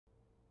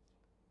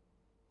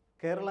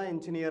Kerala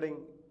Engineering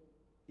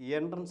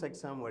Entrance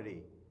Exam വഴി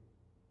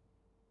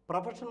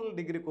professional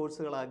degree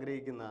കോഴ്സുകൾ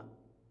ആഗ്രഹിക്കുന്ന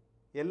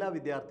എല്ലാ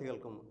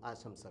വിദ്യാർത്ഥികൾക്കും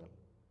ആശംസകൾ.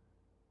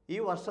 ഈ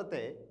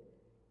വർഷത്തെ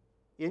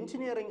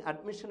എഞ്ചിനീയറിംഗ്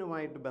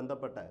അഡ്മിഷനുമായിട്ട്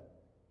ബന്ധപ്പെട്ട്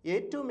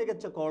ഏറ്റവും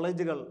മികച്ച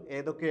കോളേജുകൾ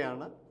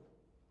ഏതൊക്കെയാണ്,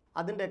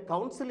 അതിൻ്റെ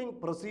കൗൺസിലിംഗ്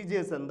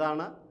പ്രൊസീജിയേഴ്സ്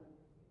എന്താണ്,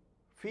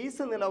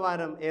 ഫീസ്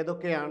നിലവാരം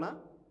ഏതൊക്കെയാണ്,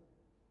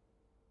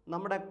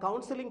 നമ്മുടെ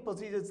കൗൺസിലിംഗ്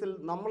പ്രൊസീജിയേഴ്സിൽ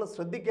നമ്മൾ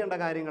ശ്രദ്ധിക്കേണ്ട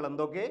കാര്യങ്ങൾ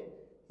എന്തൊക്കെ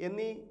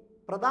എന്നീ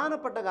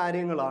പ്രധാനപ്പെട്ട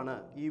കാര്യങ്ങളാണ്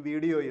ഈ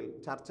വീഡിയോയിൽ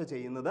ചർച്ച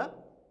ചെയ്യുന്നത്.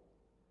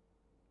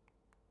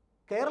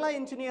 കേരള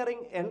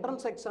എഞ്ചിനീയറിംഗ്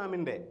എൻട്രൻസ്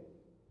എക്സാമിൻ്റെ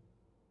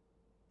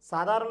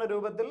സാധാരണ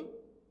രൂപത്തിൽ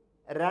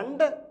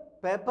 2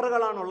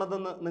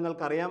 പേപ്പറുകളാണുള്ളതെന്ന്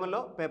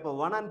നിങ്ങൾക്കറിയാമല്ലോ, പേപ്പർ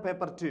 1 ആൻഡ്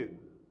പേപ്പർ 2.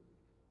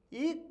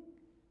 ഈ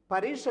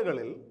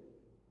പരീക്ഷകളിൽ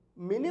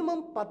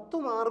മിനിമം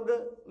 10 മാർക്ക്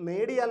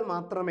നേടിയാൽ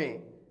മാത്രമേ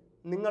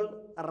നിങ്ങൾ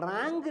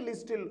റാങ്ക്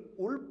ലിസ്റ്റിൽ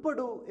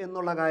ഉൾപ്പെടൂ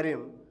എന്നുള്ള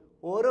കാര്യം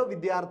ഓരോ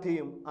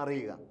വിദ്യാർത്ഥിയും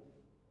അറിയുക.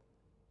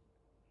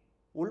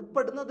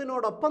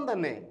 ഉൾപ്പെടുന്നതിനോടൊപ്പം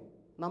തന്നെ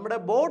നമ്മുടെ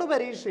ബോർഡ്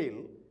പരീക്ഷയിൽ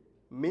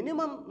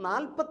മിനിമം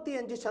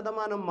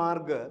 45%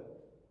 മാർക്ക്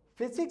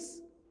ഫിസിക്സ്,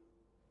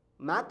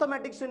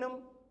 മാത്തമാറ്റിക്സിനും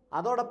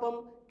അതോടൊപ്പം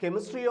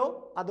കെമിസ്ട്രിയോ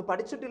അത്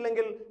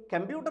പഠിച്ചിട്ടില്ലെങ്കിൽ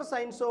കമ്പ്യൂട്ടർ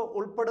സയൻസോ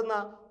ഉൾപ്പെടുന്ന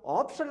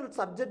ഓപ്ഷണൽ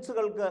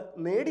സബ്ജക്ട്സുകൾക്ക്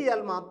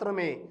നേടിയാൽ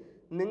മാത്രമേ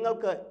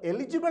നിങ്ങൾക്ക്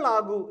എലിജിബിൾ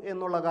ആകൂ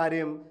എന്നുള്ള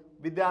കാര്യം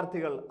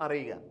വിദ്യാർത്ഥികൾ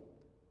അറിയുക.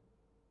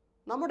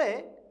 നമ്മുടെ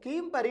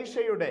കീം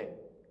പരീക്ഷയുടെ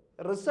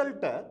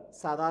റിസൾട്ട്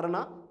സാധാരണ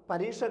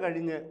പരീക്ഷ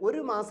കഴിഞ്ഞ് 1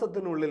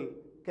 മാസത്തിനുള്ളിൽ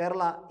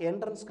കേരള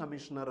എൻട്രൻസ്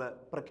കമ്മീഷണർ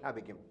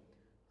പ്രഖ്യാപിക്കും.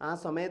 ആ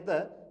സമയത്ത്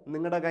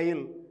നിങ്ങളുടെ കയ്യിൽ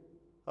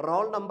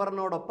റോൾ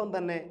നമ്പറിനോടൊപ്പം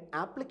തന്നെ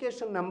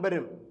ആപ്ലിക്കേഷൻ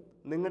നമ്പരും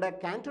നിങ്ങളുടെ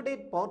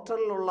കാൻഡിഡേറ്റ്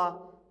പോർട്ടലിലുള്ള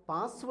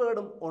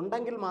പാസ്വേഡും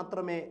ഉണ്ടെങ്കിൽ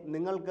മാത്രമേ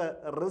നിങ്ങൾക്ക്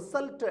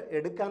റിസൾട്ട്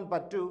എടുക്കാൻ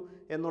പറ്റൂ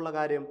എന്നുള്ള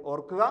കാര്യം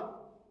ഓർക്കുക.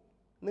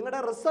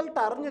 നിങ്ങളുടെ റിസൾട്ട്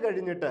അറിഞ്ഞു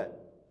കഴിഞ്ഞിട്ട്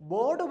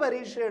ബോർഡ്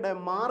പരീക്ഷയുടെ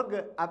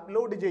മാർക്ക്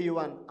അപ്ലോഡ്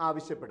ചെയ്യുവാൻ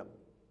ആവശ്യപ്പെടും.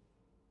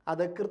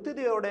 അത്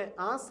കൃത്യതയോടെ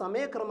ആ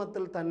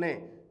സമയക്രമത്തിൽ തന്നെ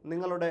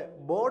നിങ്ങളുടെ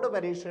ബോർഡ്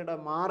പരീക്ഷയുടെ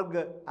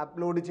മാർക്ക്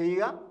അപ്ലോഡ്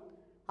ചെയ്യുക.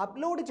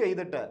 അപ്ലോഡ്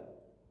ചെയ്തിട്ട്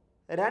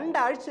 2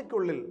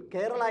 ആഴ്ചയ്ക്കുള്ളിൽ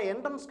Kerala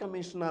entrance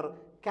commissioner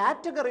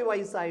category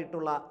wise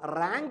ആയിട്ടുള്ള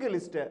റാങ്ക്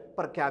ലിസ്റ്റ്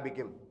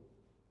പ്രഖ്യാപിക്കും.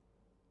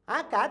 ആ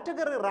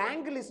കാറ്റഗറി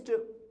റാങ്ക് ലിസ്റ്റ്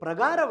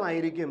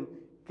പ്രകാരമായിരിക്കും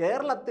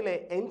കേരളത്തിലെ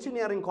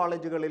എഞ്ചിനീയറിംഗ്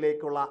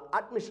കോളേജുകളിലേക്കുള്ള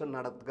അഡ്മിഷൻ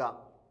നടത്തുക.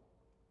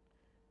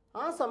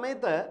 ആ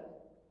സമയത്ത്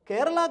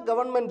കേരള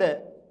ഗവൺമെൻറ്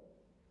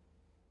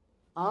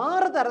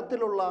 6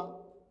 തരത്തിലുള്ള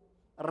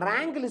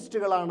റാങ്ക്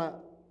ലിസ്റ്റുകളാണ്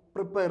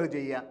പ്രിപ്പയർ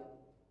ചെയ്യുക.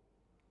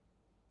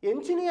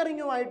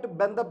 എഞ്ചിനീയറിംഗുമായിട്ട്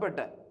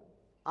ബന്ധപ്പെട്ട്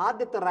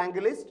ആദ്യത്തെ റാങ്ക്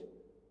ലിസ്റ്റ്,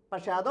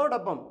 പക്ഷെ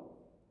അതോടൊപ്പം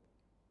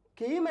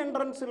കീം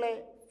എൻട്രൻസിലെ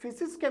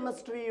ഫിസിക്സ്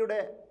കെമിസ്ട്രിയുടെ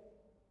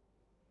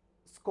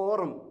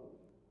സ്കോറും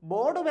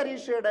ബോർഡ്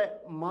പരീക്ഷയുടെ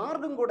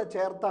മാർക്കും കൂടെ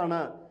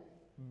ചേർത്താണ്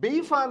ബി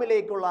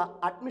ഫാമിലേക്കുള്ള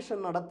അഡ്മിഷൻ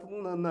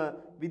നടത്തുന്നതെന്ന്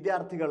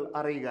വിദ്യാർത്ഥികൾ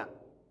അറിയുക.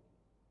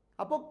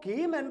 അപ്പോൾ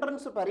കീം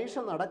എൻട്രൻസ് പരീക്ഷ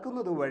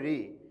നടക്കുന്നത് വഴി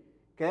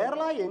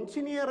കേരള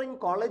എഞ്ചിനീയറിംഗ്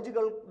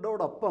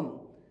കോളേജുകളോടൊപ്പം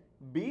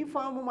ബി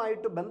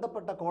ഫാമുമായിട്ട്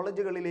ബന്ധപ്പെട്ട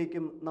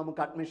കോളേജുകളിലേക്കും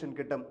നമുക്ക് അഡ്മിഷൻ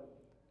കിട്ടും.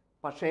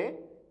 പക്ഷേ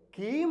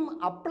കീം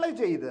അപ്ലൈ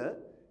ചെയ്ത്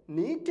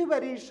നീറ്റ്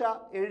പരീക്ഷ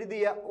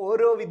എഴുതിയ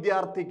ഓരോ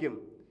വിദ്യാർത്ഥിക്കും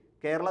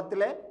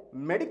കേരളത്തിലെ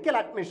മെഡിക്കൽ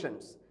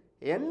അഡ്മിഷൻസ്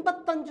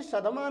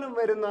 85%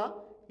 വരുന്ന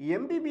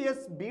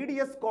MBBS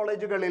BDS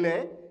കോളേജുകളിലെ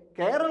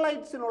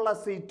കേരളൈറ്റ്സിനുള്ള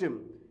സീറ്റും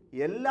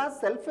എല്ലാ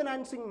സെൽഫ്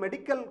ഫിനാൻസിങ്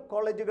മെഡിക്കൽ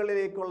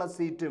കോളേജുകളിലേക്കുള്ള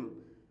സീറ്റും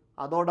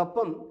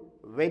അതോടൊപ്പം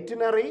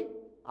വെറ്റിനറി,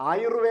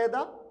 ആയുർവേദ,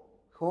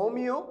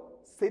 ഹോമിയോ,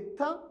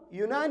 സിദ്ധ,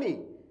 യുനാനി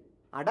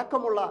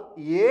അടക്കമുള്ള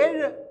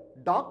 7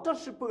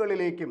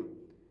 ഡോക്ടർഷിപ്പുകളിലേക്കും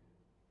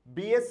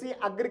BSc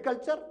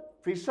അഗ്രികൾച്ചർ,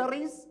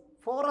 ഫിഷറീസ്,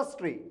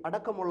 ഫോറസ്ട്രി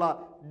അടക്കമുള്ള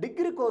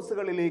ഡിഗ്രി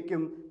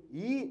കോഴ്സുകളിലേക്കും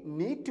ഈ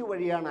നീറ്റ്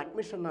വഴിയാണ്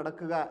അഡ്മിഷൻ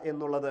നടക്കുക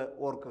എന്നുള്ളത്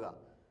ഓർക്കുക.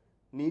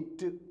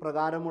 നീറ്റ്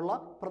പ്രകാരമുള്ള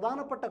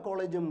പ്രധാനപ്പെട്ട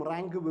കോളേജും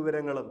റാങ്ക്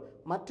വിവരങ്ങളും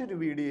മറ്റൊരു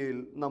വീഡിയോയിൽ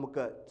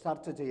നമുക്ക്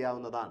ചർച്ച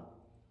ചെയ്യാവുന്നതാണ്.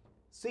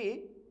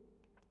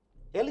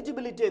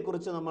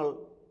 എലിജിബിലിറ്റിയെക്കുറിച്ച് നമ്മൾ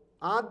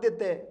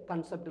ആദ്യത്തെ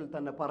കൺസെപ്റ്റിൽ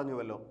തന്നെ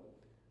പറഞ്ഞുവല്ലോ.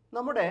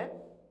 നമ്മുടെ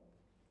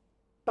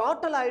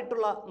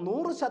ടോട്ടലായിട്ടുള്ള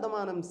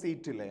 100%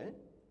 സീറ്റിൽ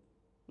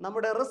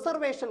നമ്മുടെ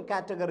റിസർവേഷൻ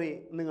കാറ്റഗറി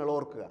നിങ്ങൾ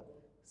ഓർക്കുക.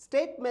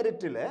 സ്റ്റേറ്റ്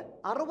മെറിറ്റിൽ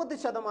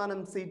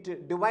 60% സീറ്റ്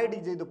ഡിവൈഡ്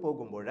ചെയ്ത്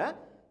പോകുമ്പോൾ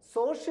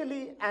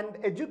socially and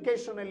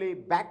educationally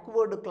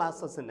backward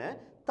ക്ലാസ്സസിന്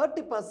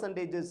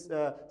 30%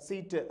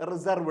 seat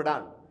reserved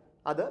ആണ്.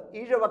 അത്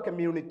ഈഴവ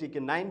കമ്മ്യൂണിറ്റിക്ക്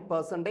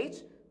 9%,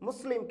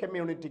 മുസ്ലിം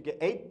കമ്മ്യൂണിറ്റിക്ക്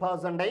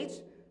 8%,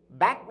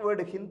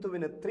 backward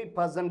ഹിന്ദുവിന്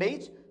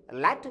 3%,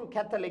 Latin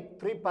Catholic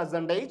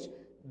 3%,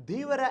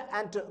 Dheevara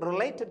and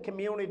related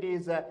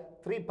communities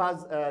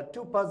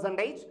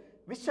 2%,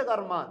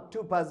 Vishwakarma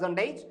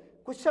 2%,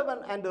 കുശവൻ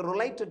and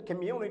related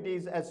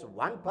communities as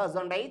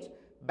 1%,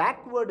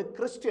 backward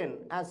Christian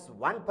as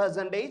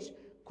 1%,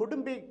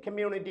 കുടുംബി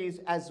communities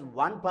as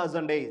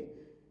 1%,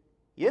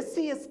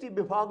 SC/ST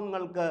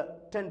വിഭാഗങ്ങൾക്ക്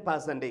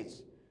 10%.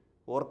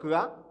 ഓർക്കുക,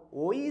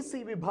 OEC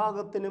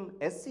വിഭാഗത്തിനും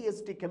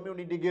SC/ST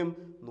കമ്മ്യൂണിറ്റിക്കും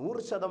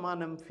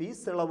 100%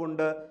 ഫീസ്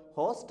ഇളവുണ്ട്.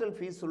 ഹോസ്റ്റൽ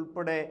ഫീസ്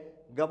ഉൾപ്പെടെ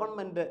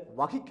ഗവൺമെൻറ്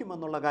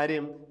വഹിക്കുമെന്നുള്ള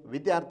കാര്യം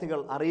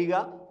വിദ്യാർത്ഥികൾ അറിയുക.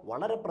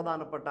 വളരെ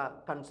പ്രധാനപ്പെട്ട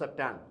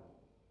കൺസെപ്റ്റാണ്.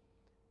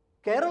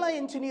 കേരള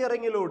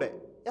എഞ്ചിനീയറിംഗിലൂടെ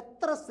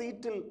എത്ര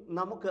സീറ്റിൽ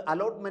നമുക്ക്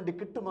അലോട്ട്മെൻറ്റ്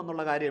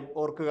കിട്ടുമെന്നുള്ള കാര്യം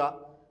ഓർക്കുക.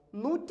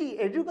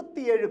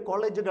 177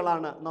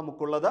 കോളേജുകളാണ്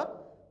നമുക്കുള്ളത്.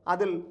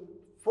 അതിൽ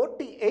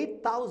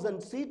 48,000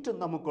 സീറ്റും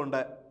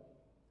നമുക്കുണ്ട്.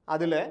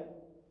 അതിൽ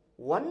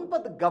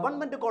 9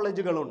 ഗവൺമെൻറ്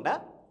കോളേജുകളുണ്ട്.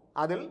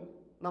 അതിൽ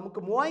നമുക്ക്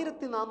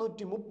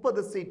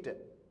 3,430 seat.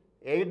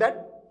 Aided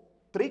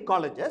 3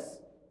 colleges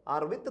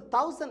are with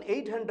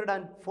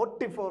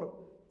 1,844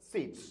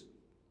 seats.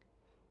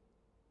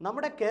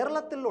 നമ്മുടെ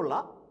കേരളത്തിലുള്ള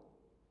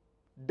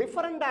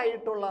ഡിഫറൻ്റ്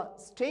ആയിട്ടുള്ള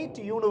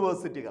സ്റ്റേറ്റ്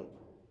യൂണിവേഴ്സിറ്റികൾ,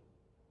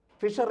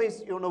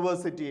 ഫിഷറീസ്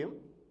യൂണിവേഴ്സിറ്റിയും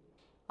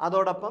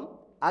അതോടൊപ്പം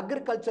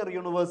അഗ്രികൾച്ചർ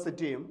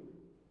യൂണിവേഴ്സിറ്റിയും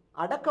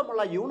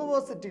അടക്കമുള്ള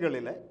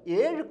യൂണിവേഴ്സിറ്റികളിൽ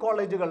 7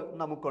 കോളേജുകൾ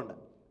നമുക്കുണ്ട്.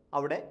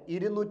 അവിടെ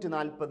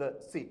 240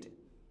 സീറ്റ്.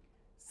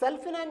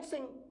 സെൽഫ്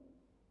ഫിനാൻസിങ്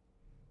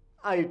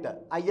ആയിട്ട്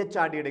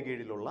IHRDയുടെ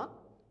കീഴിലുള്ള,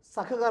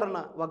 സഹകരണ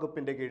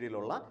വകുപ്പിൻ്റെ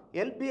കീഴിലുള്ള,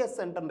 LBS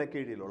സെൻറ്ററിൻ്റെ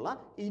കീഴിലുള്ള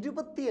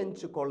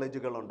 25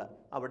 കോളേജുകളുണ്ട്.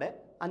 അവിടെ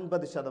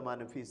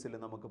 50% ഫീസിൽ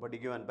നമുക്ക്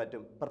പഠിക്കുവാൻ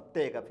പറ്റും.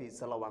 പ്രത്യേക ഫീസ്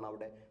ഇളവാണ്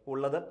അവിടെ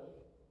ഉള്ളത്.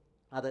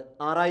 അത്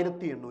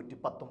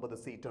 6,819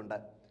 സീറ്റുണ്ട്.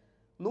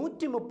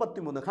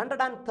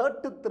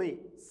 133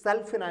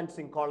 സെൽഫ്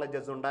ഫിനാൻസിങ്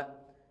കോളേജസ് ഉണ്ട്.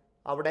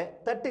 അവിടെ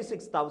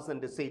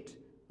 36,000 സീറ്റ്.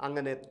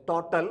 അങ്ങനെ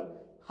ടോട്ടൽ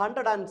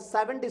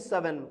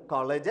 177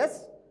 കോളേജസ്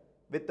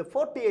വിത്ത്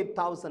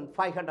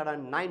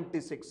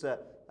 48,596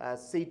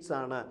 സീറ്റ്സ്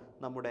ആണ്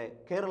നമ്മുടെ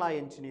കേരള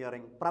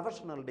എഞ്ചിനീയറിംഗ്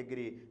പ്രൊഫഷണൽ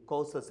ഡിഗ്രി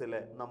കോഴ്സസിൽ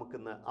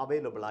നമുക്കിന്ന്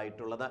അവൈലബിൾ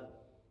ആയിട്ടുള്ളത്.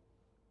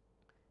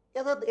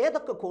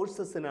 ഏതൊക്കെ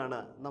കോഴ്സസിനാണ്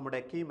നമ്മുടെ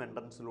കീം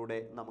എൻട്രൻസിലൂടെ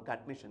നമുക്ക്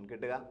അഡ്മിഷൻ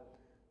കിട്ടുക?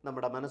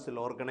 നമ്മുടെ മനസ്സിൽ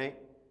ഓർക്കണേ,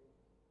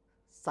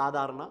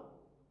 സാധാരണ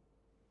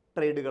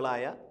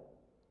ട്രേഡുകളായ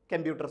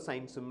കമ്പ്യൂട്ടർ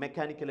സയൻസും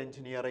മെക്കാനിക്കൽ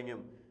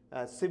എഞ്ചിനീയറിങ്ങും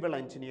സിവിൽ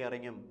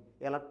എഞ്ചിനീയറിങ്ങും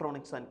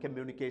ഇലക്ട്രോണിക്സ് ആൻഡ്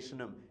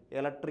കമ്മ്യൂണിക്കേഷനും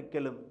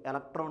ഇലക്ട്രിക്കലും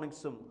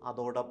ഇലക്ട്രോണിക്സും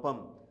അതോടൊപ്പം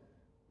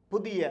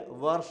പുതിയ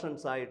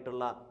വേർഷൻസ്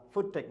ആയിട്ടുള്ള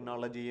ഫുഡ്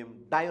ടെക്നോളജിയും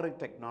ഡയറി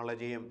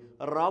ടെക്നോളജിയും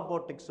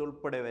റോബോട്ടിക്സ്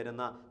ഉൾപ്പെടെ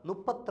വരുന്ന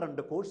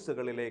 32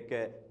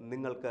 കോഴ്സുകളിലേക്ക്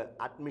നിങ്ങൾക്ക്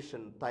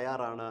അഡ്മിഷൻ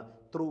തയ്യാറാണ്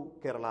ത്രൂ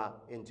കേരള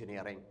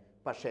എഞ്ചിനീയറിംഗ്.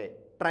 പക്ഷേ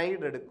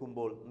ട്രേഡ്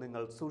എടുക്കുമ്പോൾ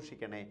നിങ്ങൾ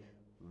സൂക്ഷിക്കണേ,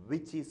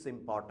 which is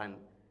important?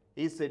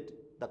 Is it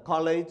the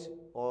college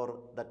or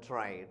the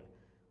trade?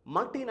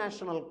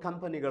 Multinational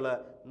കമ്പനികൾ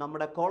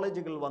നമ്മുടെ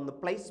കോളേജുകൾ വന്ന്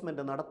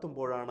പ്ലേസ്മെൻറ്റ്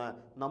നടത്തുമ്പോഴാണ്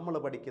നമ്മൾ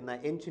പഠിക്കുന്ന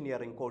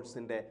എഞ്ചിനീയറിംഗ്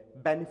കോഴ്സിൻ്റെ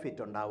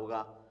ബെനിഫിറ്റ് ഉണ്ടാവുക.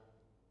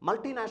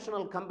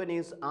 മൾട്ടിനാഷണൽ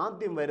കമ്പനീസ്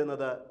ആദ്യം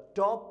വരുന്നത്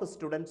ടോപ്പ്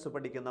സ്റ്റുഡൻസ്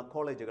പഠിക്കുന്ന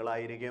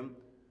കോളേജുകളായിരിക്കും.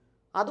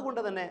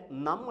 അതുകൊണ്ട് തന്നെ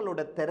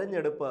നമ്മളുടെ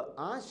തിരഞ്ഞെടുപ്പ്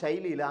ആ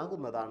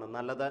ശൈലിയിലാകുന്നതാണ്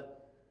നല്ലത്.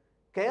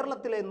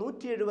 കേരളത്തിലെ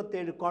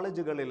 177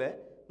 കോളേജുകളിൽ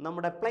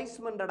നമ്മുടെ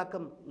പ്ലേസ്മെൻ്റ്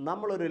അടക്കം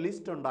നമ്മളൊരു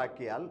ലിസ്റ്റ്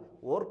ഉണ്ടാക്കിയാൽ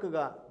ഓർക്കുക,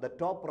 the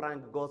top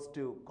rank goes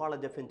to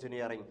college of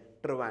engineering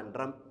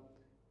Trivandrum,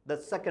 the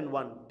second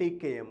one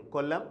TKM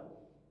Kollam,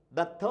 the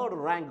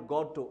third rank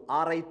go to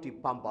RIT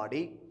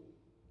Pampady,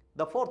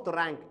 the fourth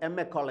rank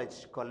MA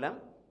college Kollam,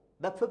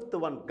 the fifth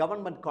one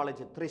government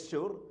college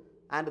Thrissur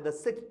and the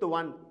sixth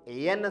one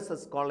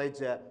NSS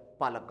college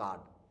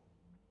Palakkad.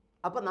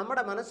 അപ്പം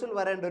നമ്മുടെ മനസ്സിൽ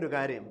വരേണ്ട ഒരു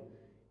കാര്യം,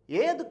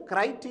 ഏത്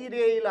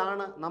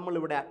ക്രൈറ്റീരിയയിലാണ്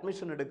നമ്മളിവിടെ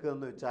admission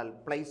എടുക്കുകയെന്ന് വെച്ചാൽ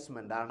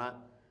placement ആണ്.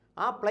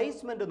 ആ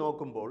പ്ലേസ്മെൻറ്റ്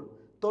നോക്കുമ്പോൾ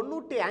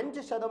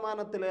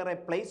 95%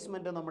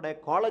 പ്ലേസ്മെൻറ്റ് നമ്മുടെ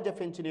കോളേജ്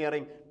ഓഫ്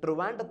എഞ്ചിനീയറിംഗ്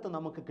ട്രിവാൻഡ്രത്ത്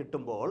നമുക്ക്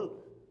കിട്ടുമ്പോൾ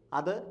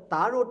അത്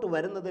താഴോട്ട്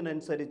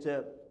വരുന്നതിനനുസരിച്ച്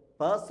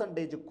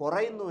പെർസെൻറ്റേജ്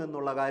കുറയുന്നു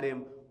എന്നുള്ള കാര്യം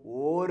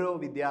ഓരോ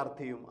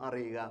വിദ്യാർത്ഥിയും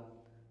അറിയുക.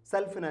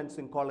 സെൽഫ്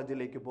ഫിനാൻസിങ്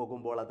കോളേജിലേക്ക്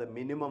പോകുമ്പോൾ അത്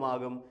മിനിമം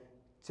ആകും,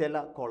 ചില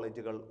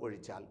കോളേജുകൾ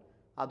ഒഴിച്ചാൽ.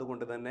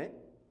 അതുകൊണ്ട് തന്നെ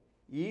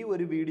ഈ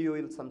ഒരു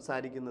വീഡിയോയിൽ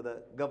സംസാരിക്കുന്നത്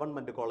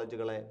ഗവൺമെൻറ്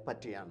കോളേജുകളെ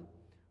പറ്റിയാണ്.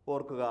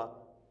 ഓർക്കുക,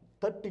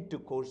 32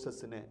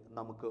 കോഴ്സസിന്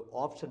നമുക്ക്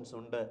ഓപ്ഷൻസ്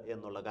ഉണ്ട്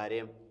എന്നുള്ള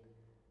കാര്യം.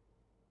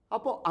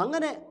 അപ്പോൾ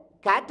അങ്ങനെ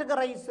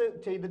കാറ്റഗറൈസ്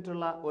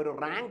ചെയ്തിട്ടുള്ള ഒരു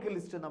റാങ്ക്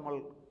ലിസ്റ്റ് നമ്മൾ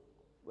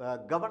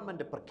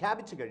ഗവൺമെൻറ്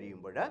പ്രഖ്യാപിച്ചു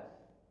കഴിയുമ്പോൾ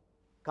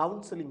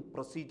കൗൺസിലിംഗ്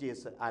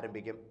പ്രൊസീജിയേഴ്സ്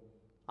ആരംഭിക്കും.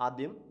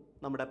 ആദ്യം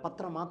നമ്മുടെ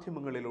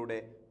പത്രമാധ്യമങ്ങളിലൂടെ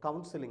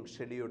കൗൺസിലിംഗ്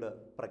ഷെഡ്യൂൾ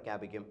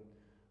പ്രഖ്യാപിക്കും.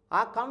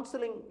 ആ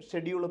കൗൺസിലിംഗ്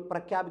ഷെഡ്യൂൾ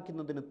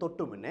പ്രഖ്യാപിക്കുന്നതിന്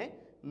തൊട്ടു മുന്നേ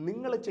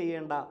നിങ്ങൾ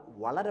ചെയ്യേണ്ട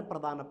വളരെ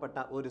പ്രധാനപ്പെട്ട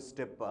ഒരു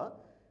സ്റ്റെപ്പ്,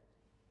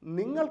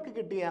 നിങ്ങൾക്ക്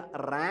കിട്ടിയ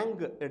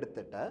റാങ്ക്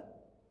എടുത്തിട്ട്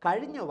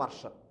കഴിഞ്ഞ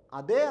വർഷം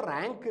അതേ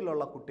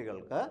റാങ്കിലുള്ള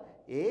കുട്ടികൾക്ക്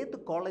ഏത്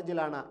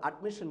കോളേജിലാണ്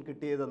അഡ്മിഷൻ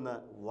കിട്ടിയതെന്ന്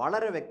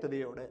വളരെ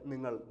വ്യക്തതയോടെ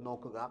നിങ്ങൾ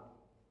നോക്കുക.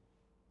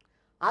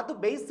 അത്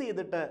ബേസ്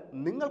ചെയ്തിട്ട്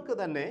നിങ്ങൾക്ക്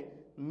തന്നെ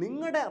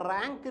നിങ്ങളുടെ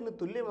റാങ്കിന്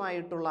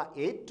തുല്യമായിട്ടുള്ള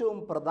ഏറ്റവും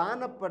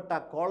പ്രധാനപ്പെട്ട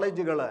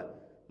കോളേജുകൾ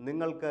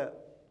നിങ്ങൾക്ക്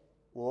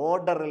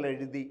ഓർഡറിൽ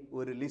എഴുതി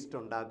ഒരു ലിസ്റ്റ്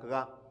ഉണ്ടാക്കുക.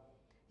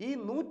 ഈ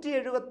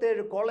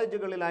 177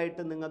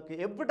 കോളേജുകളിലായിട്ട് നിങ്ങൾക്ക്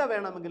എവിടെ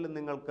വേണമെങ്കിലും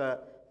നിങ്ങൾക്ക്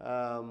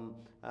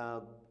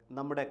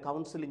നമ്മുടെ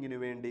കൗൺസിലിങ്ങിന്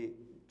വേണ്ടി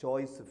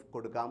ചോയ്സ്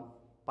കൊടുക്കാം.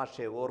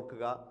 പക്ഷേ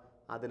ഓർക്കുക,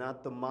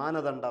 അതിനകത്ത്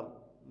മാനദണ്ഡം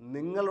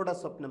നിങ്ങളുടെ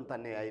സ്വപ്നം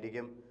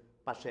തന്നെയായിരിക്കും.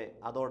 പക്ഷേ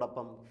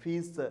അതോടൊപ്പം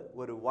ഫീസ്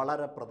ഒരു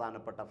വളരെ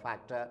പ്രധാനപ്പെട്ട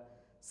ഫാക്ടർ.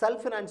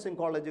 സെൽഫ് ഫിനാൻസിങ്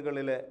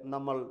കോളേജുകളിൽ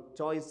നമ്മൾ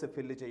ചോയ്സ്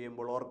ഫില്ല്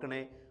ചെയ്യുമ്പോൾ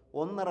ഓർക്കണേ,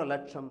 1.5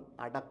 ലക്ഷം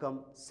അടക്കം,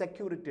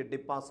 സെക്യൂരിറ്റി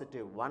ഡിപ്പോസിറ്റ്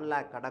 1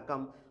 lakh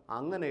അടക്കം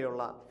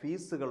അങ്ങനെയുള്ള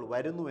ഫീസുകൾ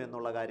വരുന്നു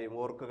എന്നുള്ള കാര്യം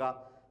ഓർക്കുക.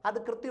 അത്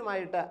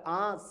കൃത്യമായിട്ട്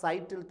ആ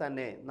സൈറ്റിൽ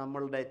തന്നെ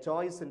നമ്മളുടെ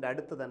ചോയ്സിൻ്റെ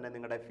അടുത്ത് തന്നെ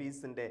നിങ്ങളുടെ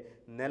ഫീസിൻ്റെ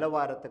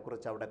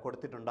നിലവാരത്തെക്കുറിച്ച് അവിടെ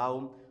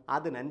കൊടുത്തിട്ടുണ്ടാവും.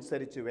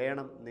 അതിനനുസരിച്ച്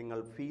വേണം നിങ്ങൾ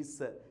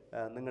ഫീസ്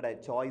നിങ്ങളുടെ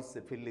ചോയ്സ്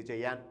ഫില്ല്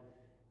ചെയ്യാൻ.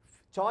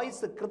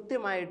 ചോയ്സ്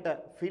കൃത്യമായിട്ട്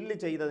ഫില്ല്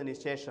ചെയ്തതിന്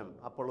ശേഷം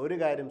അപ്പോൾ ഒരു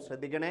കാര്യം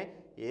ശ്രദ്ധിക്കണേ,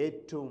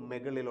 ഏറ്റവും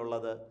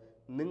മുകളിലുള്ളത്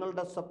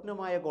നിങ്ങളുടെ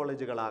സ്വപ്നമായ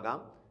കോളേജുകളാകാം,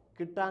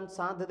 കിട്ടാൻ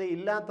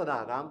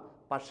സാധ്യതയില്ലാത്തതാകാം,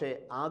 പക്ഷേ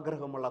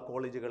ആഗ്രഹമുള്ള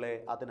കോളേജുകളെ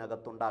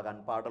അതിനകത്തുണ്ടാകാൻ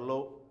പാടുള്ളൂ.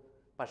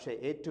 പക്ഷേ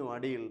ഏറ്റവും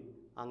അടിയിൽ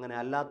അങ്ങനെ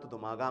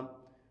അല്ലാത്തതുമാകാം.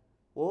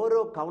 ഓരോ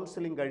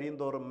കൗൺസിലിംഗ് കഴിയും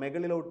തോറും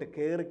മുകളിലോട്ട്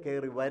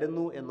കയറി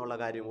വരുന്നു എന്നുള്ള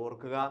കാര്യം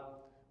ഓർക്കുക.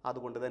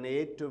 അതുകൊണ്ട് തന്നെ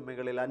ഏറ്റവും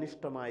മുകളിൽ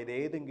അനിഷ്ടമായത്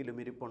ഏതെങ്കിലും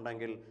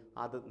ഇരിപ്പുണ്ടെങ്കിൽ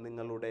അത്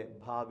നിങ്ങളുടെ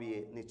ഭാവിയെ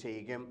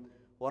നിശ്ചയിക്കും.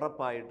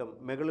 ഉറപ്പായിട്ടും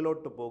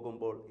മുകളിലോട്ട്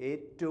പോകുമ്പോൾ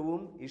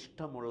ഏറ്റവും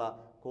ഇഷ്ടമുള്ള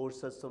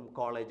കോഴ്സസും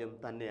കോളേജും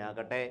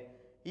തന്നെയാകട്ടെ.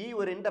 ഈ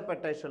ഒരു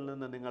ഇൻ്റർപ്രിട്ടേഷനിൽ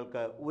നിന്ന്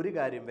നിങ്ങൾക്ക് ഒരു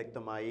കാര്യം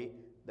വ്യക്തമായി,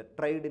 the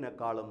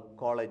ട്രേഡിനേക്കാളും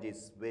college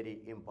is very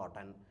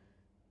important.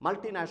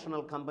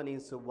 Multinational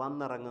companies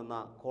വന്നിറങ്ങുന്ന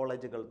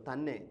കോളേജുകൾ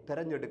തന്നെ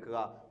തിരഞ്ഞെടുക്കുക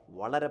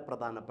വളരെ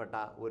പ്രധാനപ്പെട്ട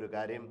ഒരു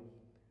കാര്യം.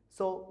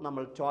 സോ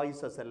നമ്മൾ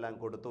ചോയ്സസ് എല്ലാം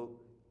കൊടുത്തു.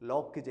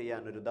 ലോക്ക്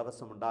ചെയ്യാൻ ഒരു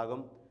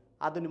ദിവസമുണ്ടാകും.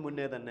 അതിനു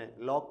മുന്നേ തന്നെ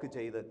ലോക്ക്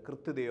ചെയ്ത്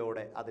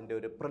കൃത്യതയോടെ അതിൻ്റെ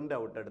ഒരു പ്രിൻ്റ്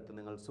ഔട്ട് എടുത്ത്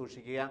നിങ്ങൾ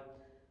സൂക്ഷിക്കുക.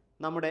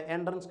 നമ്മുടെ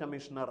എൻട്രൻസ്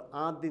കമ്മീഷണർ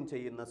ആദ്യം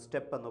ചെയ്യുന്ന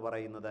സ്റ്റെപ്പ് എന്ന്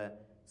പറയുന്നത്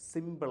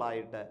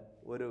സിമ്പിളായിട്ട്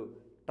ഒരു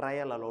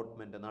ട്രയൽ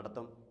അലോട്ട്മെൻറ്റ്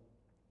നടത്തും.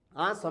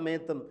 ആ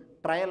സമയത്തും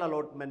ട്രയൽ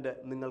അലോട്ട്മെൻറ്റ്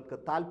നിങ്ങൾക്ക്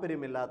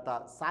താല്പര്യമില്ലാത്ത,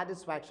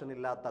 സാറ്റിസ്ഫാക്ഷൻ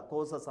ഇല്ലാത്ത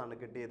കോഴ്സസാണ്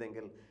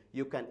കിട്ടിയതെങ്കിൽ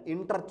you can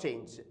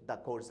interchange the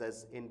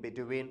courses in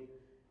between.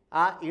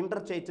 ആ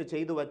ഇൻ്റർചേഞ്ച്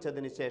ചെയ്തു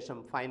വച്ചതിന് ശേഷം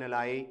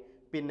ഫൈനലായി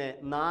പിന്നെ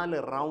 4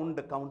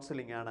 റൗണ്ട്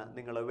കൗൺസിലിംഗ് ആണ്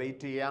നിങ്ങൾ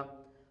വെയിറ്റ്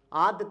ചെയ്യുക.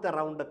 ആദ്യത്തെ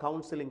റൗണ്ട്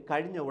കൗൺസിലിംഗ്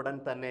കഴിഞ്ഞ ഉടൻ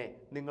തന്നെ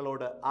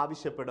നിങ്ങളോട്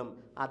ആവശ്യപ്പെടും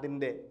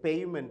അതിൻ്റെ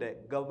പേയ്മെൻറ്റ്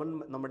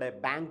നമ്മുടെ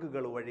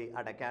ബാങ്കുകൾ വഴി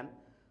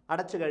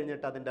അടച്ചു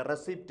കഴിഞ്ഞിട്ട് അതിൻ്റെ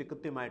റെസിപ്റ്റ്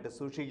കൃത്യമായിട്ട്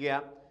സൂക്ഷിക്കുക.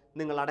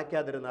 നിങ്ങൾ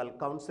അടയ്ക്കാതിരുന്നാൽ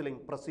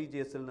കൗൺസിലിംഗ്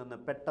പ്രൊസീജിയേഴ്സിൽ നിന്ന്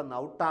പെട്ടെന്ന്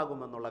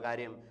ഔട്ടാകുമെന്നുള്ള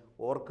കാര്യം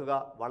ഓർക്കുക,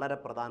 വളരെ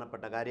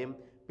പ്രധാനപ്പെട്ട കാര്യം.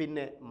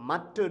 പിന്നെ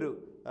മറ്റൊരു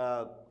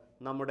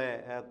നമ്മുടെ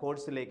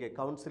കോഴ്സിലേക്ക്,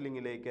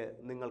 കൗൺസിലിങ്ങിലേക്ക്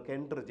നിങ്ങൾക്ക്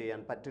എൻട്രി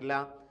ചെയ്യാൻ പറ്റില്ല.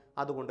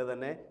 അതുകൊണ്ട്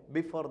തന്നെ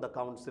ബിഫോർ ദ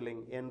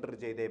കൗൺസിലിംഗ് എൻട്രി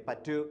ചെയ്തേ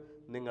പറ്റൂ.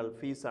 നിങ്ങൾ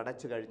ഫീസ്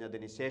അടച്ചു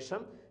കഴിഞ്ഞതിന് ശേഷം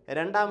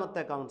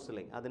രണ്ടാമത്തെ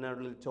കൗൺസിലിംഗ്,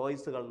 അതിനുള്ളിൽ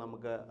ചോയ്സുകൾ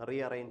നമുക്ക്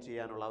റീഅറേഞ്ച്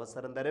ചെയ്യാനുള്ള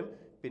അവസരം തരും.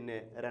 പിന്നെ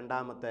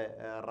രണ്ടാമത്തെ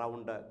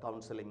റൗണ്ട്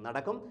കൗൺസിലിംഗ്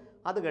നടക്കും.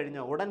 അത് കഴിഞ്ഞ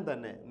ഉടൻ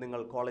തന്നെ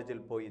നിങ്ങൾ കോളേജിൽ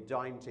പോയി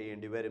ജോയിൻ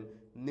ചെയ്യേണ്ടി വരും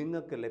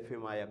നിങ്ങൾക്ക്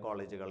ലഭ്യമായ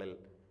കോളേജുകളിൽ.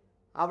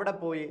 അവിടെ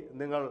പോയി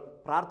നിങ്ങൾ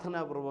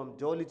പ്രാർത്ഥനാപൂർവം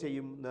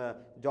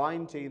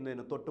ജോയിൻ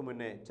ചെയ്യുന്നതിന് തൊട്ടു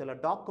മുന്നേ ചില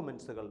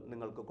ഡോക്യുമെൻറ്റ്സുകൾ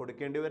നിങ്ങൾക്ക്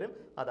കൊടുക്കേണ്ടി വരും.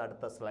 അത്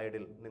അടുത്ത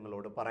സ്ലൈഡിൽ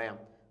നിങ്ങളോട് പറയാം.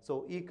 സോ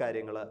ഈ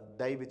കാര്യങ്ങൾ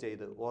ദയവ്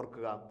ചെയ്ത്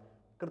ഓർക്കുക.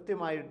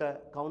 കൃത്യമായിട്ട്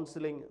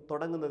കൗൺസിലിംഗ്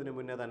തുടങ്ങുന്നതിന്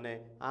മുന്നേ തന്നെ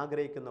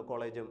ആഗ്രഹിക്കുന്ന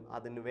കോളേജും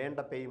അതിന് വേണ്ട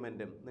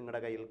പേയ്മെൻറ്റും നിങ്ങളുടെ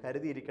കയ്യിൽ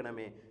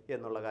കരുതിയിരിക്കണമേ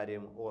എന്നുള്ള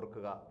കാര്യം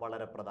ഓർക്കുക,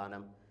 വളരെ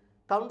പ്രധാനം.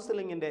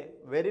 കൗൺസിലിങ്ങിൻ്റെ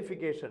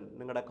വെരിഫിക്കേഷൻ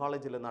നിങ്ങളുടെ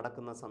കോളേജിൽ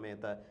നടക്കുന്ന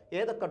സമയത്ത്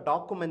ഏതൊക്കെ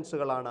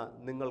ഡോക്യുമെൻറ്റ്സുകളാണ്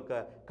നിങ്ങൾക്ക്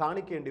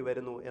കാണിക്കേണ്ടി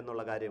വരുന്നു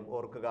എന്നുള്ള കാര്യം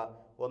ഓർക്കുക.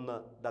 ഒന്ന്,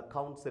 the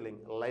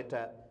counselling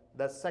letter.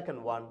 The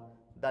second one,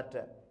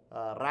 that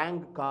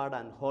rank card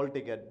and hall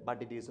ticket,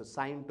 but it is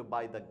signed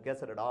by the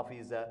gazetted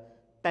officer.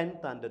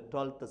 10th and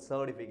 12th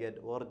certificate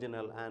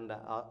original and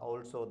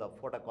also the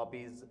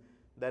photocopies.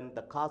 Then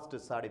the caste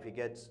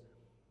certificates,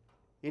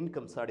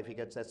 income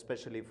certificates,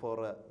 especially for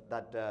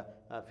that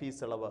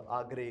fees ഇളവ്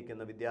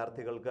ആഗ്രഹിക്കുന്ന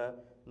വിദ്യാർത്ഥികൾക്ക്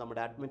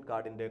നമ്മുടെ admit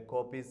കാർഡിൻ്റെ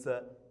copies,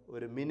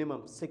 ഒരു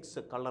minimum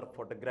 6 colour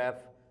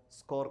photograph,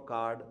 score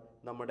card,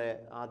 നമ്മുടെ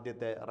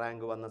ആദ്യത്തെ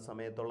rank വന്ന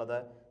സമയത്തുള്ളത്,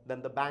 then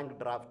the bank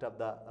draft of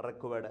the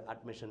required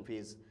admission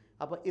fees.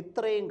 അപ്പോൾ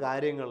ഇത്രയും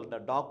കാര്യങ്ങളുടെ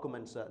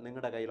ഡോക്യുമെൻറ്റ്സ്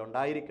നിങ്ങളുടെ കയ്യിൽ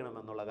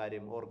ഉണ്ടായിരിക്കണമെന്നുള്ള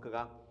കാര്യം ഓർക്കുക.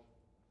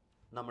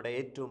 നമ്മുടെ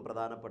ഏറ്റവും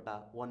പ്രധാനപ്പെട്ട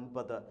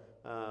 9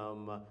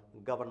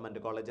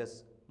 ഗവൺമെൻറ് കോളേജസ്,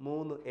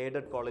 3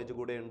 എയ്ഡഡ് കോളേജ്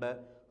കൂടെയുണ്ട്.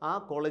 ആ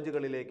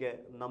കോളേജുകളിലേക്ക്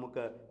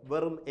നമുക്ക്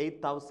വെറും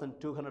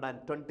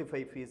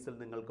 8,225 ഫീസിൽ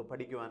നിങ്ങൾക്ക്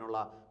പഠിക്കുവാനുള്ള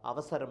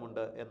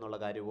അവസരമുണ്ട് എന്നുള്ള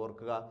കാര്യം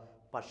ഓർക്കുക.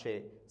 പക്ഷേ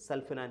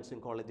സെൽഫ്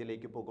ഫിനാൻസിങ്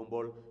കോളേജിലേക്ക്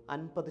പോകുമ്പോൾ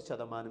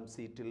 50%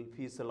 സീറ്റിൽ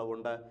ഫീസ്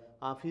ഇളവുണ്ട്.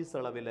 ആ ഫീസ്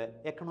ഇളവിൽ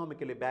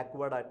എക്കണോമിക്കലി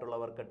ബാക്ക്വേർഡ്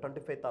ആയിട്ടുള്ളവർക്ക്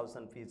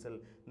 25,000 ഫീസിൽ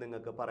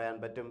നിങ്ങൾക്ക് പറയാൻ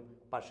പറ്റും.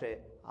 പക്ഷേ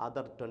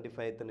അതർ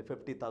 25ന്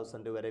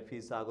 50,000 വരെ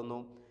ഫീസാകുന്നു.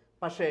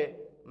 പക്ഷേ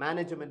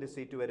മാനേജ്മെൻറ്റ്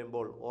സീറ്റ്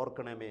വരുമ്പോൾ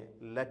ഓർക്കണമേ,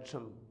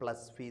 ലക്ഷം+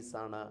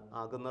 ഫീസാണ്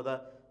ആകുന്നത്.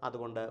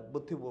 അതുകൊണ്ട്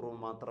ബുദ്ധിപൂർവ്വം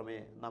മാത്രമേ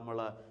നമ്മൾ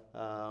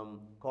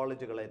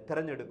കോളേജുകളെ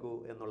തിരഞ്ഞെടുക്കൂ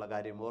എന്നുള്ള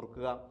കാര്യം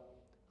ഓർക്കുക.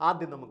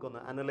 ആദ്യം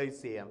നമുക്കൊന്ന്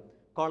അനലൈസ് ചെയ്യാം.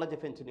 കോളേജ്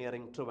ഓഫ്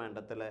എഞ്ചിനീയറിംഗ്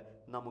ട്രിവാൻഡ്രത്തിൽ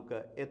നമുക്ക്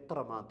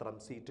എത്രമാത്രം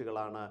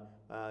സീറ്റുകളാണ്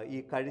ഈ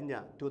കഴിഞ്ഞ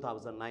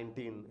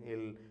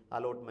 2019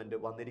 അലോട്ട്മെൻറ്റ്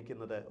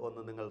വന്നിരിക്കുന്നത്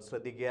ഒന്ന് നിങ്ങൾ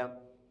ശ്രദ്ധിക്കുക.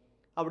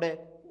 അവിടെ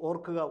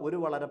ഓർക്കുക ഒരു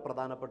വളരെ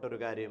പ്രധാനപ്പെട്ട ഒരു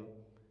കാര്യം,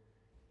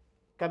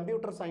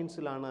 കമ്പ്യൂട്ടർ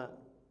സയൻസിലാണ്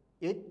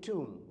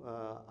ഏറ്റവും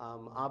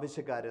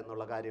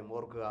ആവശ്യക്കാരെന്നുള്ള കാര്യം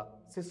ഓർക്കുക.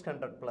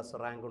 600+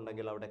 റാങ്ക്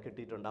ഉണ്ടെങ്കിൽ അവിടെ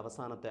കിട്ടിയിട്ടുണ്ട്,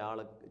 അവസാനത്തെ ആൾ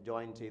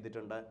ജോയിൻ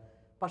ചെയ്തിട്ടുണ്ട്.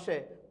 പക്ഷേ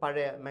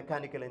പഴയ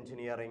മെക്കാനിക്കൽ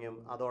എഞ്ചിനീയറിങ്ങും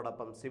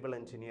അതോടൊപ്പം സിവിൽ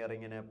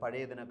എഞ്ചിനീയറിങ്ങിന്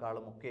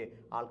പഴയതിനേക്കാളും ഒക്കെ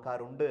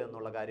ആൾക്കാരുണ്ട്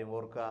എന്നുള്ള കാര്യം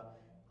ഓർക്കുക.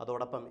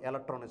 അതോടൊപ്പം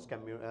electronics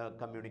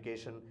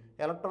communication,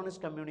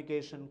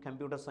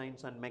 computer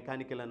science and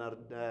mechanical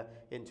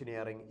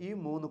engineering, ഈ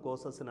 3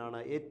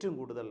 കോഴ്സസിനാണ് ഏറ്റവും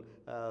കൂടുതൽ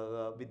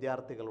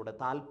വിദ്യാർത്ഥികളുടെ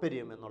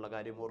താല്പര്യം എന്നുള്ള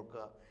കാര്യം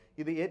ഓർക്കുക.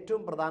 ഇത്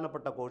ഏറ്റവും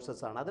പ്രധാനപ്പെട്ട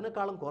കോഴ്സസാണ്.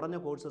 അതിനേക്കാളും കുറഞ്ഞ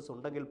കോഴ്സസ്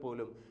ഉണ്ടെങ്കിൽ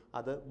പോലും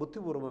അത്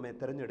ബുദ്ധിപൂർവ്വമേ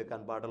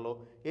തിരഞ്ഞെടുക്കാൻ പാടുള്ളൂ.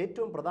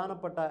 ഏറ്റവും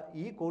പ്രധാനപ്പെട്ട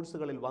ഈ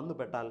കോഴ്സുകളിൽ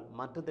വന്നുപെട്ടാൽ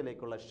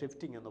മറ്റത്തിലേക്കുള്ള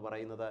ഷിഫ്റ്റിംഗ് എന്ന്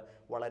പറയുന്നത്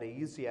വളരെ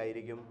ഈസി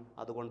ആയിരിക്കും.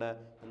 അതുകൊണ്ട്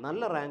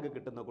നല്ല റാങ്ക്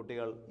കിട്ടുന്ന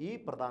കുട്ടികൾ ഈ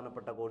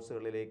പ്രധാനപ്പെട്ട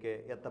കോഴ്സുകളിലേക്ക്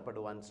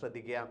എത്തപ്പെടുവാൻ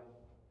ശ്രദ്ധിക്കുക.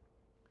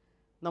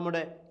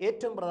 നമ്മുടെ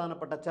ഏറ്റവും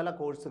പ്രധാനപ്പെട്ട ചില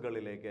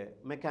കോഴ്സുകളിലേക്ക്,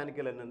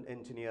 മെക്കാനിക്കൽ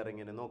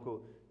എഞ്ചിനീയറിങ്ങിന് നോക്കൂ,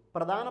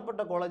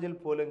 പ്രധാനപ്പെട്ട കോളേജിൽ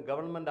പോലും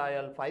ഗവൺമെൻറ്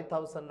ആയാൽ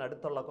 5000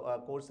 അടുത്തുള്ള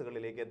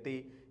കോഴ്സുകളിലേക്ക് എത്തി.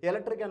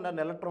 ഇലക്ട്രിക്കൽ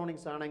ആൻഡ്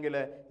ഇലക്ട്രോണിക്സ് ആണെങ്കിൽ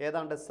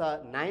ഏതാണ്ട്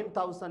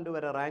 9000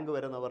 വരെ റാങ്ക്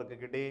വരുന്നവർക്ക്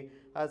കിട്ടി.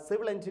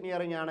 സിവിൽ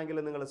എഞ്ചിനീയറിംഗ് ആണെങ്കിൽ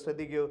നിങ്ങൾ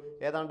ശ്രദ്ധിക്കൂ,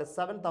 ഏതാണ്ട്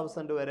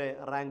 7000 വരെ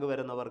റാങ്ക്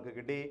വരുന്നവർക്ക്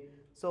കിട്ടി.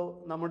 സോ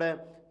നമ്മുടെ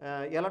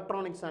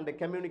ഇലക്ട്രോണിക്സ് ആൻഡ്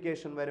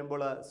കമ്മ്യൂണിക്കേഷൻ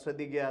വരുമ്പോൾ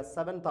ശ്രദ്ധിക്കുക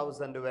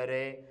 7000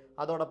 വരെ.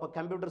 അതോടൊപ്പം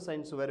കമ്പ്യൂട്ടർ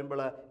സയൻസ്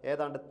വരുമ്പോൾ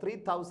ഏതാണ്ട്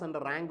 3000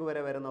 റാങ്ക്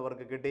വരെ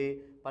വരുന്നവർക്ക് കിട്ടി.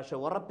 പക്ഷെ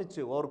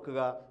ഉറപ്പിച്ച് ഓർക്കുക,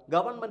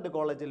 ഗവൺമെൻറ്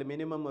കോളേജിൽ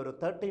മിനിമം ഒരു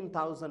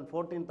 13,000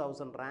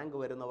 14,000 റാങ്ക്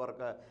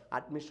വരുന്നവർക്ക്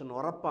അഡ്മിഷൻ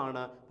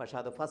ഉറപ്പാണ്. പക്ഷെ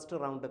അത് ഫസ്റ്റ്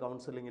റൗണ്ട്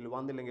കൗൺസിലിങ്ങിൽ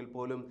വന്നില്ലെങ്കിൽ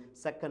പോലും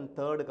സെക്കൻഡ്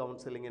തേർഡ്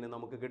കൗൺസിലിങ്ങിന്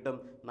നമുക്ക് കിട്ടും.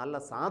 നല്ല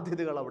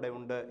സാധ്യതകൾ അവിടെ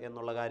ഉണ്ട്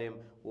എന്നുള്ള കാര്യം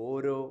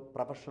ഓരോ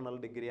പ്രൊഫഷണൽ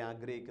ഡിഗ്രി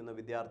ആഗ്രഹിക്കുന്ന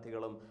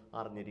വിദ്യാർത്ഥികളും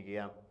അറിഞ്ഞിരിക്കുക.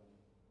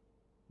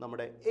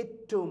 നമ്മുടെ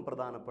ഏറ്റവും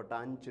പ്രധാനപ്പെട്ട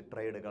 5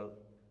 ട്രേഡുകൾ,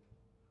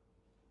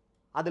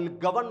 അതിൽ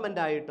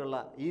ഗവൺമെൻറ് ആയിട്ടുള്ള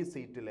ഈ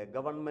സീറ്റിലെ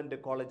ഗവൺമെൻറ്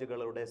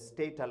കോളേജുകളുടെ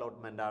സ്റ്റേറ്റ്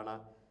അലോട്ട്മെൻ്റ് ആണ്.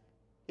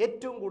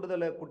 ഏറ്റവും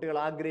കൂടുതൽ കുട്ടികൾ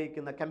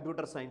ആഗ്രഹിക്കുന്ന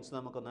കമ്പ്യൂട്ടർ സയൻസ്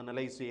നമുക്കൊന്ന്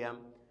അനലൈസ് ചെയ്യാം.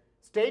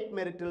 സ്റ്റേറ്റ്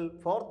മെറിറ്റിൽ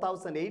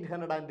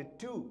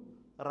 4802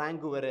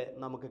 റാങ്ക് വരെ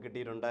നമുക്ക്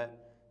കിട്ടിയിട്ടുണ്ട്.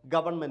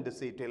 ഗവൺമെൻറ്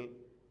സീറ്റിൽ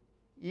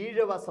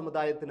ഈഴവ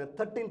സമുദായത്തിന്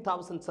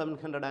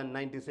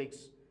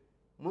 13,796,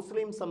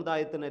 മുസ്ലിം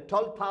സമുദായത്തിന്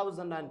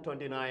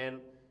 12,029,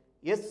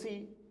 SC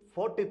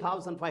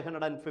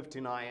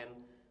 40,559,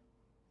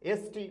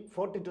 ST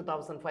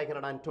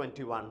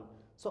 42,521.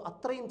 സോ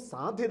അത്രയും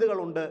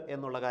സാധ്യതകളുണ്ട്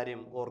എന്നുള്ള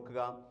കാര്യം ഓർക്കുക.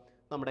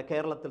 നമ്മുടെ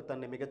കേരളത്തിൽ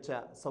തന്നെ മികച്ച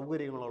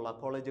സൗകര്യങ്ങളുള്ള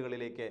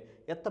കോളേജുകളിലേക്ക്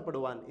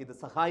എത്തപ്പെടുവാൻ ഇത്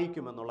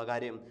സഹായിക്കുമെന്നുള്ള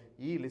കാര്യം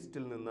ഈ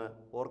ലിസ്റ്റിൽ നിന്ന്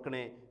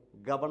ഓർക്കണേ.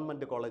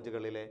 ഗവൺമെൻറ്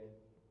കോളേജുകളിലെ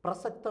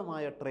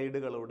പ്രസക്തമായ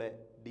ട്രേഡുകളുടെ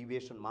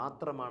ഡീവിയേഷൻ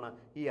മാത്രമാണ്,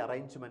 ഈ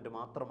അറേഞ്ച്മെൻറ്റ്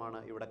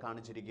മാത്രമാണ് ഇവിടെ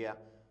കാണിച്ചിരിക്കുക.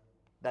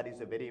 That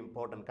is A very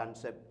important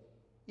concept.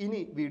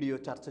 ഇനി വീഡിയോ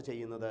ചർച്ച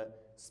ചെയ്യുന്നത്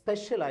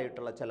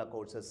സ്പെഷ്യലായിട്ടുള്ള ചില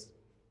കോഴ്സസ്.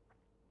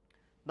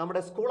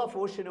 നമ്മുടെ സ്കൂൾ ഓഫ്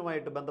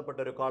ഓഷ്യനുമായിട്ട് ബന്ധപ്പെട്ട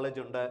ഒരു കോളേജ്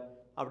ഉണ്ട്.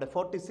 അവിടെ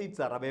 40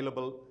 seats are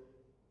available.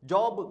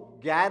 Job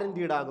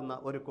guaranteed ആകുന്ന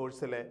ഒരു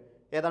കോഴ്സിൽ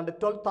ഏതാണ്ട്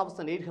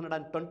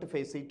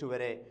 12,825 സീറ്റ്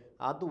വരെ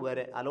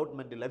അതുവരെ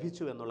അലോട്ട്മെൻറ്റ്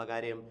ലഭിച്ചു എന്നുള്ള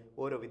കാര്യം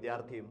ഓരോ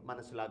വിദ്യാർത്ഥിയും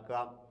മനസ്സിലാക്കുക.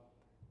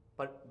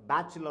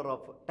 Bachelor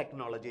of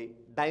technology,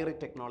 dairy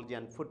technology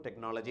and food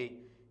technology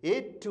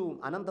ഏറ്റവും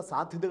അനന്ത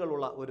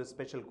സാധ്യതകളുള്ള ഒരു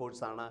സ്പെഷ്യൽ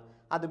കോഴ്സാണ്.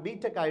 അത്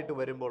BTech ആയിട്ട്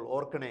വരുമ്പോൾ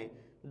ഓർക്കണേ,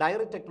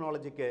 ഡയറി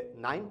ടെക്നോളജിക്ക്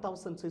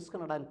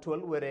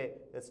 9,612 വരെ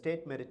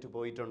സ്റ്റേറ്റ് മെറിറ്റ്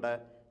പോയിട്ടുണ്ട്.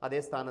 അതേ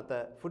സ്ഥാനത്ത്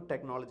ഫുഡ്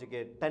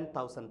ടെക്നോളജിക്ക്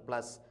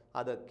 10,000+,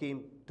 അത് കീം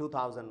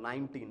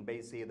 2019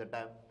 ബേസ്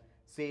ചെയ്തിട്ട്.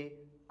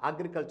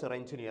 അഗ്രികൾച്ചർ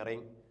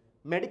എഞ്ചിനീയറിംഗ്,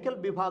 മെഡിക്കൽ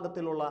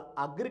വിഭാഗത്തിലുള്ള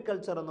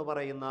അഗ്രികൾച്ചർ എന്ന്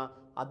പറയുന്ന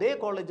അതേ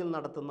കോളേജിൽ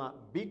നടത്തുന്ന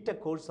BTech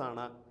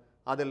കോഴ്സാണ്.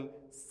 അതിൽ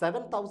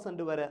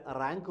 7,000 വരെ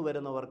റാങ്ക്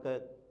വരുന്നവർക്ക്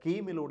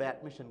കീമിലൂടെ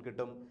അഡ്മിഷൻ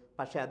കിട്ടും.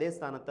 പക്ഷേ അതേ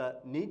സ്ഥാനത്ത്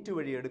നീറ്റ്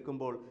വഴി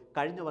എടുക്കുമ്പോൾ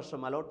കഴിഞ്ഞ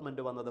വർഷം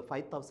അലോട്ട്മെൻറ്റ് വന്നത്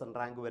 5,000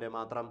 റാങ്ക് വരെ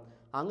മാത്രം.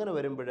 അങ്ങനെ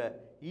വരുമ്പോൾ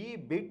ഈ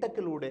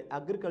BTechലൂടെ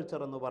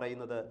അഗ്രികൾച്ചർ എന്ന്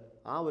പറയുന്നത്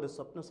ആ ഒരു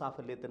സ്വപ്ന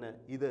സാഫല്യത്തിന്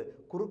ഇത്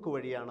കുറുക്ക്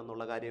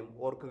വഴിയാണെന്നുള്ള കാര്യം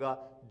ഓർക്കുക.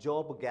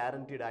 ജോബ്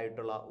ഗ്യാരൻറ്റീഡ്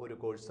ആയിട്ടുള്ള ഒരു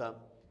കോഴ്സ്.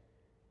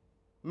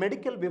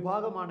 മെഡിക്കൽ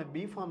വിഭാഗമാണ്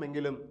pharm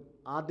എങ്കിലും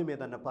ആദ്യമേ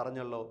തന്നെ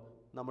പറഞ്ഞല്ലോ,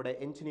 നമ്മുടെ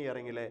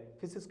എഞ്ചിനീയറിംഗിലെ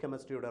ഫിസിക്സ്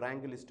കെമിസ്ട്രിയുടെ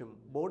റാങ്ക് ലിസ്റ്റും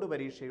ബോർഡ്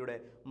പരീക്ഷയുടെ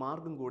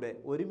മാർക്കും കൂടെ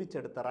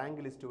ഒരുമിച്ചെടുത്ത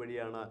റാങ്ക് ലിസ്റ്റ്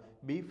വഴിയാണ്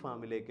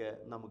pharmലേക്ക്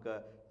നമുക്ക്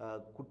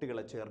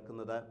കുട്ടികളെ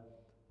ചേർക്കുന്നത്.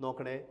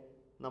 നോക്കണേ,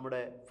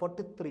 നമ്മുടെ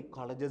 43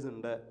 കോളേജസ്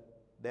ഉണ്ട്.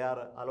 They are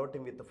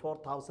അലോട്ടിംഗ് with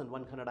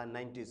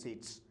 4,190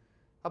 seats.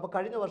 അപ്പോൾ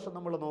കഴിഞ്ഞ വർഷം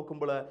നമ്മൾ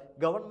നോക്കുമ്പോൾ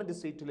ഗവൺമെൻറ്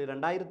സീറ്റിൽ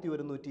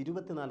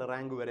 2124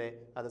 റാങ്ക് വരെ,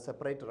 അത്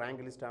സെപ്പറേറ്റ്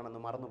റാങ്ക്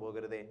ലിസ്റ്റാണെന്ന് മറന്നു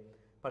പോകരുതേ.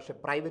 പക്ഷേ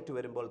പ്രൈവറ്റ്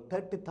വരുമ്പോൾ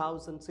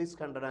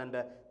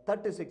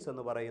 30,636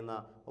 എന്ന് പറയുന്ന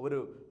ഒരു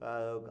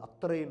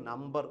അത്രയും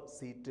നമ്പർ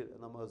സീറ്റ്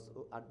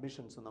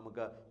അഡ്മിഷൻസ്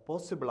നമുക്ക്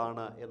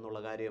പോസിബിളാണ് എന്നുള്ള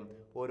കാര്യം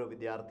ഓരോ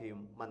വിദ്യാർത്ഥിയും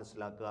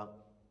മനസ്സിലാക്കുക.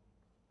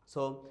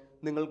 സോ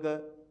നിങ്ങൾക്ക്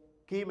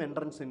കീം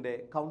എൻട്രൻസിൻ്റെ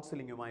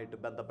കൗൺസിലിങ്ങുമായിട്ട്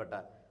ബന്ധപ്പെട്ട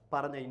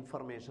പറഞ്ഞ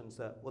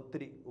ഇൻഫർമേഷൻസ്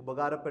ഒത്തിരി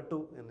ഉപകാരപ്പെട്ടു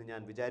എന്ന്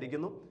ഞാൻ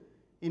വിചാരിക്കുന്നു.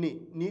 ഇനി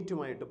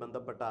നീറ്റുമായിട്ട്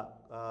ബന്ധപ്പെട്ട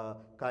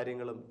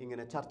കാര്യങ്ങളും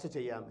ഇങ്ങനെ ചർച്ച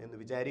ചെയ്യാം എന്ന്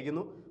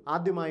വിചാരിക്കുന്നു.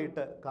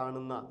 ആദ്യമായിട്ട്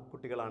കാണുന്ന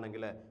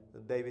കുട്ടികളാണെങ്കിൽ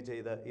ദയവ്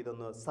ചെയ്ത്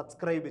ഇതൊന്ന്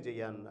സബ്സ്ക്രൈബ്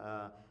ചെയ്യാൻ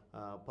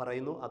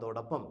പറയുന്നു.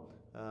 അതോടൊപ്പം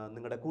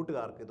നിങ്ങളുടെ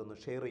കൂട്ടുകാർക്ക് ഇതൊന്ന്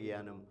ഷെയർ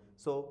ചെയ്യാനും.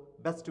 So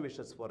best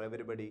wishes for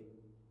everybody.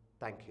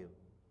 Thank you.